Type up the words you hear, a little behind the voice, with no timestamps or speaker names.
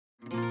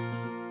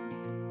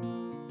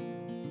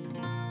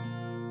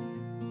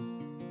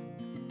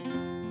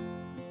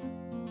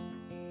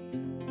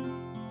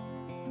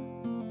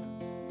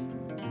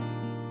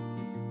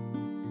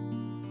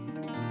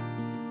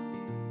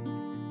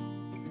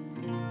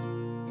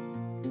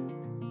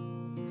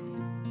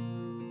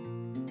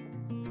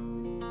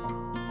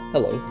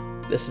Hello,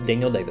 this is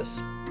Daniel Davis,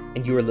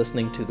 and you are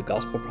listening to the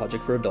Gospel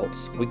Project for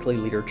Adults weekly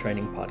leader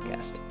training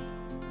podcast.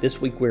 This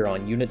week we're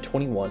on Unit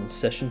 21,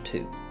 Session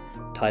 2,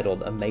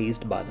 titled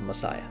Amazed by the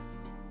Messiah.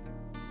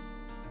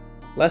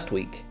 Last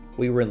week,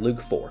 we were in Luke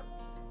 4,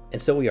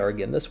 and so we are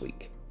again this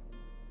week.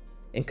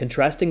 In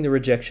contrasting the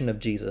rejection of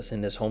Jesus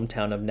in his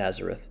hometown of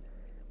Nazareth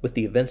with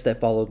the events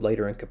that followed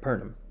later in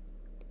Capernaum,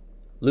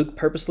 Luke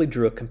purposely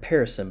drew a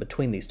comparison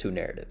between these two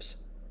narratives.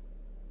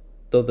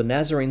 Though the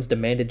Nazarenes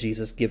demanded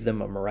Jesus give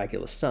them a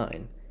miraculous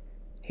sign,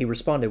 he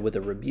responded with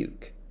a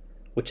rebuke,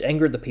 which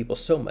angered the people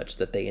so much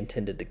that they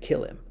intended to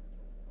kill him.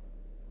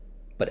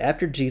 But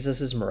after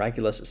Jesus'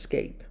 miraculous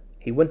escape,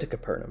 he went to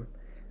Capernaum,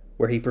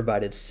 where he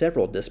provided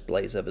several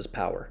displays of his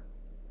power,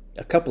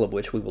 a couple of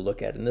which we will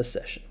look at in this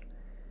session.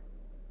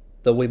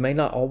 Though we may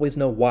not always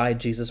know why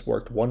Jesus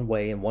worked one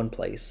way in one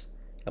place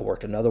and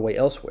worked another way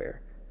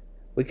elsewhere,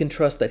 we can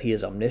trust that he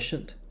is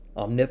omniscient,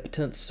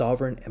 omnipotent,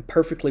 sovereign, and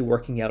perfectly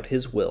working out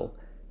his will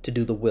to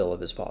do the will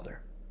of his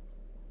Father.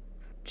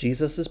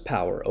 Jesus'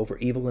 power over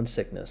evil and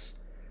sickness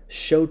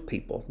showed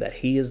people that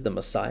he is the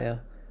Messiah,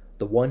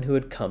 the one who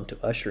had come to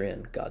usher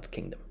in God's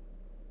kingdom.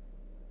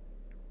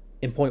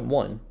 In point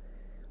 1,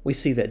 we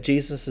see that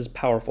Jesus'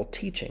 powerful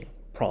teaching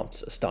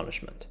prompts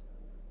astonishment.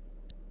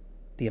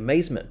 The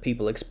amazement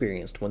people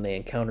experienced when they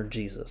encountered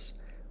Jesus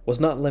was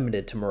not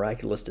limited to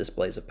miraculous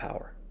displays of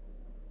power.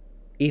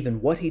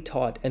 Even what he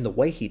taught and the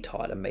way he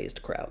taught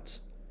amazed crowds.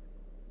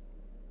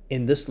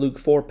 In this Luke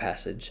 4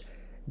 passage,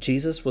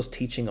 Jesus was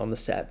teaching on the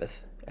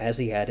Sabbath, as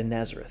he had in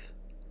Nazareth,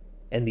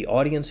 and the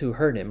audience who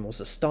heard him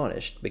was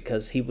astonished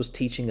because he was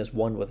teaching as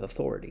one with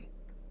authority.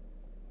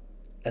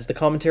 As the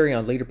commentary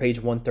on Leader page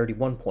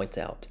 131 points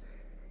out,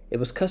 it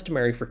was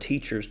customary for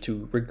teachers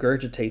to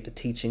regurgitate the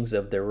teachings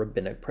of their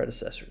rabbinic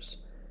predecessors.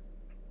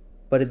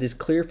 But it is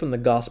clear from the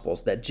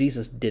Gospels that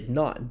Jesus did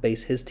not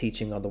base his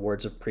teaching on the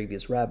words of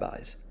previous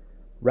rabbis.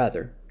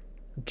 Rather,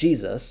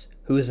 Jesus,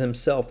 who is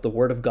himself the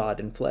Word of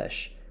God in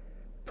flesh,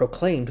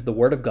 proclaimed the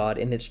Word of God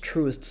in its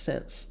truest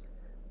sense,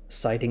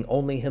 citing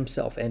only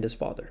himself and his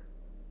Father.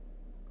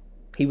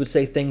 He would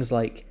say things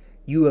like,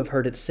 "You have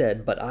heard it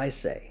said, but I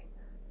say,"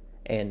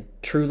 and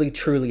 "Truly,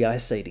 truly, I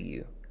say to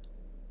you."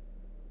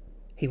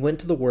 He went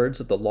to the words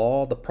of the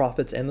law, the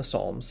prophets, and the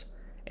Psalms,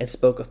 and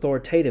spoke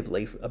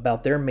authoritatively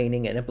about their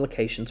meaning and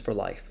implications for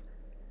life,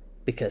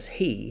 because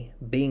he,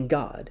 being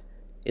God,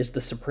 is the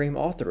supreme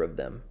author of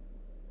them,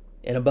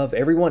 and above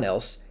everyone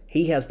else,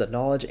 he has the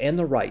knowledge and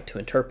the right to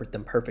interpret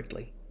them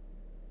perfectly.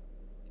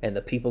 And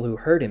the people who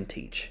heard him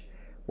teach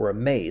were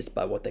amazed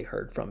by what they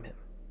heard from him.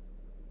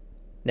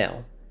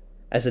 Now,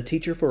 as a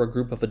teacher for a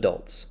group of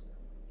adults,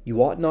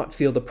 you ought not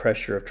feel the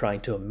pressure of trying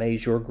to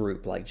amaze your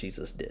group like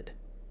Jesus did.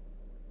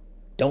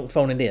 Don't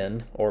phone it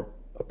in or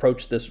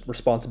approach this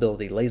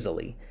responsibility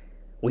lazily.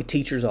 We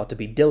teachers ought to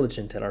be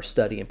diligent in our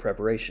study and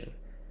preparation.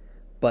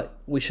 But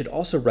we should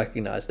also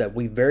recognize that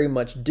we very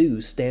much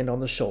do stand on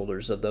the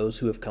shoulders of those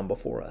who have come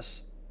before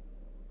us.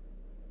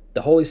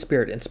 The Holy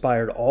Spirit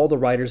inspired all the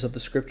writers of the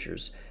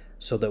Scriptures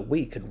so that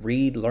we could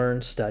read,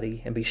 learn,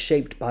 study, and be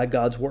shaped by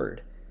God's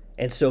Word,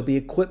 and so be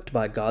equipped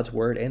by God's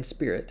Word and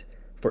Spirit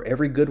for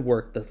every good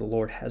work that the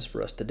Lord has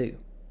for us to do.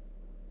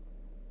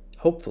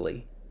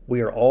 Hopefully, we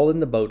are all in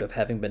the boat of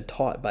having been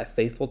taught by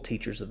faithful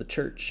teachers of the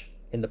church,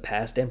 in the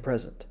past and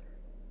present.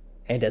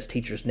 And as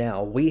teachers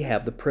now, we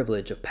have the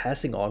privilege of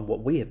passing on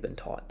what we have been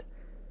taught.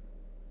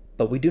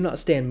 But we do not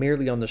stand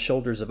merely on the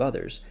shoulders of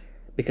others,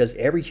 because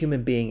every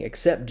human being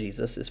except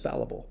Jesus is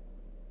fallible.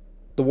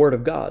 The Word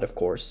of God, of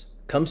course,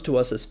 comes to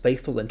us as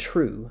faithful and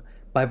true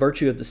by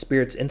virtue of the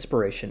Spirit's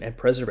inspiration and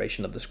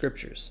preservation of the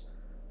Scriptures,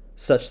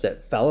 such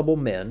that fallible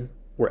men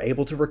were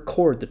able to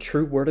record the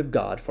true Word of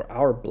God for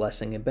our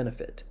blessing and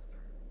benefit.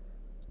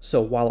 So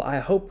while I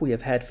hope we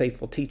have had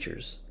faithful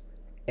teachers,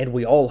 and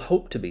we all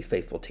hope to be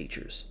faithful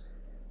teachers,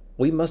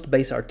 we must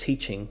base our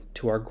teaching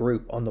to our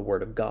group on the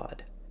Word of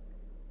God.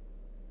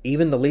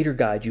 Even the leader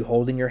guide you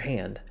hold in your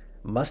hand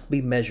must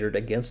be measured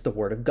against the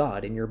Word of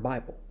God in your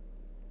Bible.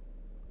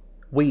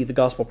 We, the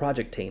Gospel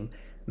Project team,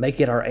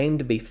 make it our aim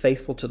to be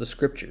faithful to the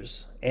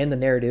Scriptures and the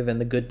narrative and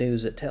the good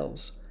news it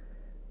tells.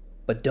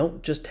 But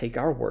don't just take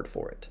our word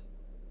for it.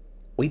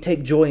 We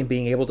take joy in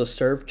being able to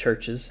serve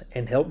churches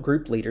and help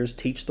group leaders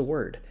teach the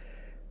Word.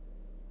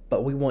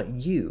 But we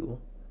want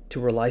you to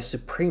rely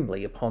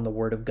supremely upon the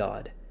Word of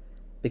God,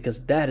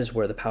 because that is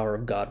where the power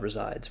of God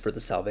resides for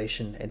the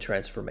salvation and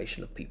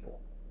transformation of people.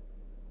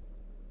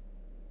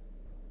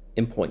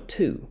 In point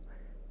 2,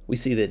 we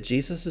see that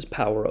Jesus'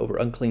 power over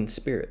unclean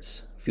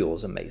spirits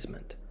fuels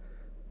amazement.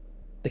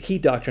 The key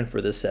doctrine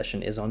for this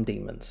session is on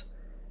demons,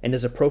 and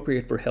is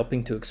appropriate for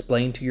helping to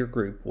explain to your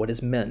group what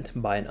is meant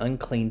by an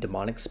unclean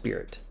demonic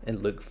spirit in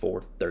Luke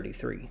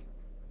 4:33.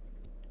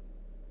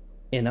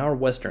 In our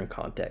Western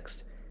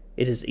context,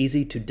 it is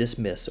easy to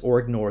dismiss or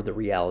ignore the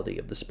reality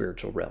of the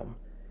spiritual realm,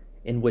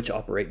 in which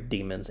operate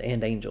demons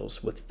and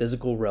angels with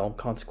physical realm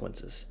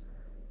consequences.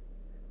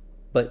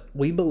 But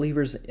we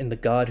believers in the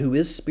God who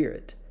is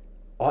Spirit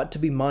ought to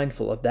be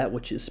mindful of that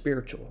which is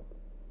spiritual.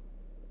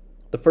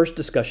 The first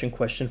discussion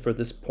question for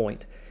this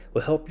point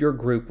will help your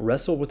group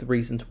wrestle with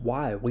reasons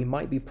why we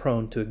might be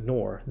prone to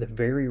ignore the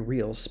very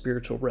real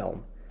spiritual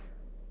realm,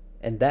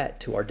 and that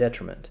to our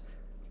detriment,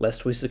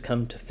 lest we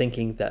succumb to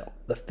thinking that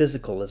the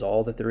physical is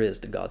all that there is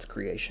to God's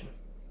creation.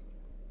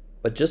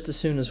 But just as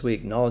soon as we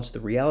acknowledge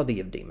the reality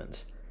of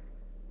demons,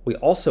 we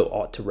also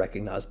ought to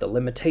recognize the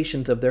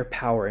limitations of their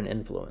power and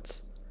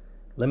influence,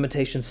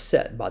 limitations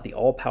set by the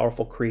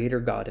all-powerful Creator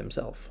God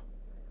Himself.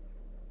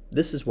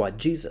 This is why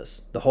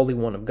Jesus, the Holy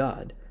One of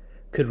God,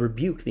 could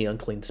rebuke the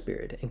unclean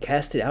spirit and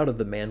cast it out of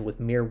the man with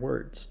mere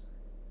words.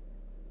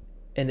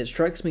 And it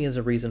strikes me as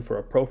a reason for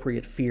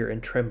appropriate fear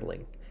and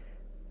trembling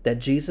that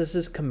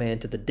Jesus'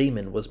 command to the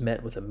demon was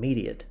met with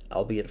immediate,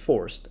 albeit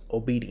forced,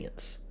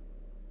 obedience.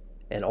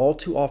 And all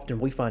too often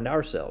we find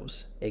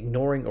ourselves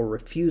ignoring or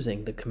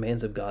refusing the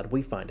commands of God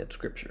we find in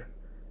Scripture.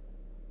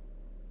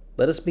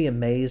 Let us be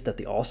amazed at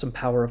the awesome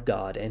power of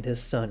God and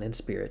His Son and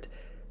Spirit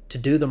to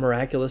do the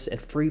miraculous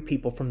and free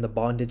people from the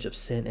bondage of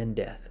sin and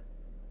death.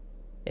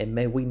 And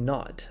may we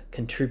not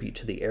contribute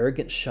to the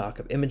arrogant shock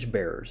of image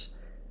bearers,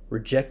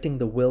 rejecting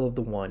the will of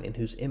the one in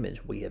whose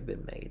image we have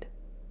been made.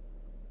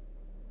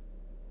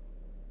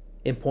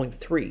 In point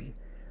 3,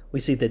 we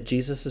see that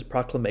Jesus'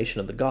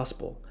 proclamation of the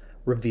gospel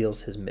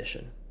reveals His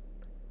mission.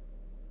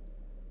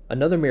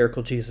 Another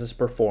miracle Jesus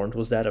performed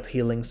was that of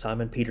healing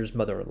Simon Peter's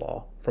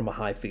mother-in-law from a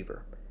high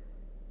fever.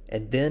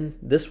 And then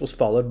this was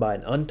followed by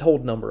an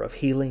untold number of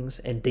healings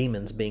and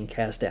demons being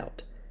cast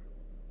out.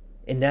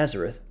 In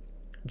Nazareth,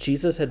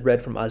 Jesus had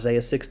read from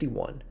Isaiah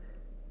 61,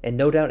 and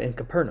no doubt in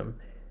Capernaum,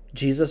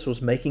 Jesus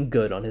was making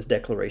good on His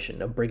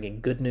declaration of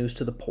bringing good news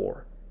to the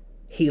poor,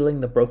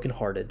 healing the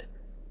brokenhearted,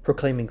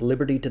 proclaiming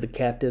liberty to the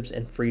captives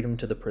and freedom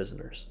to the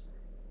prisoners.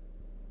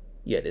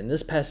 Yet in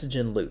this passage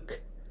in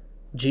Luke,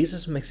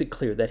 Jesus makes it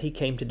clear that He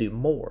came to do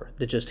more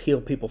than just heal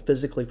people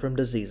physically from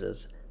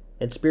diseases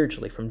and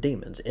spiritually from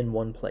demons in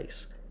one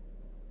place.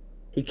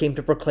 He came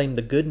to proclaim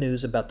the good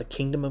news about the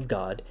kingdom of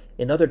God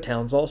in other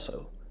towns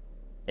also,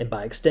 and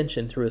by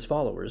extension through His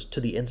followers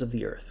to the ends of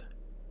the earth.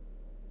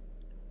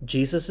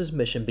 Jesus'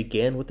 mission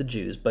began with the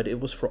Jews, but it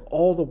was for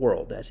all the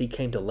world as He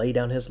came to lay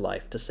down His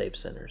life to save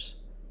sinners.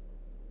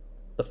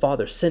 The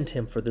Father sent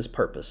Him for this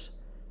purpose,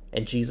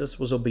 and Jesus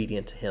was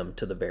obedient to Him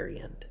to the very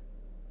end.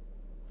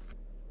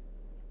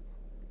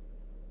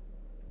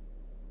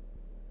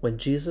 When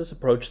Jesus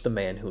approached the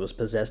man who was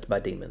possessed by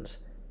demons,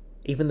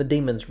 even the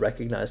demons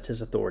recognized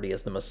His authority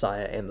as the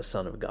Messiah and the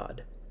Son of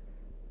God.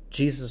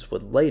 Jesus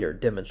would later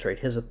demonstrate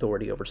His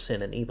authority over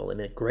sin and evil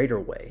in a greater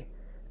way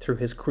through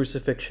His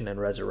crucifixion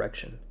and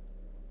resurrection.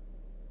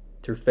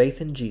 Through faith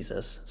in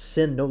Jesus,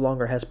 sin no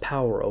longer has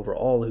power over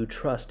all who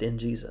trust in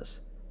Jesus.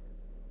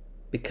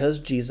 Because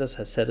Jesus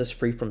has set us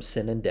free from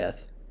sin and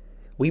death,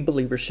 we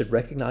believers should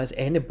recognize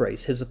and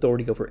embrace His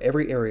authority over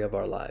every area of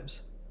our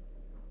lives.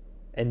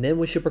 And then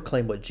we should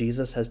proclaim what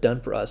Jesus has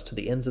done for us to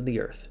the ends of the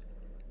earth,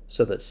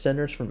 so that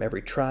sinners from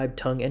every tribe,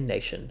 tongue, and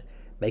nation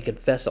may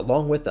confess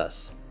along with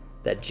us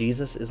that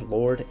Jesus is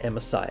Lord and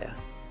Messiah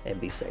and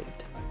be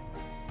saved.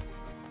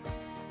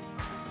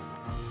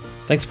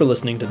 Thanks for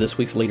listening to this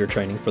week's leader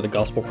training for the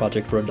Gospel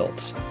Project for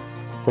Adults.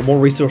 For more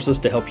resources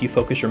to help you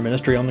focus your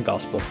ministry on the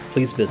gospel,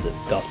 please visit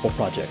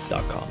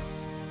gospelproject.com.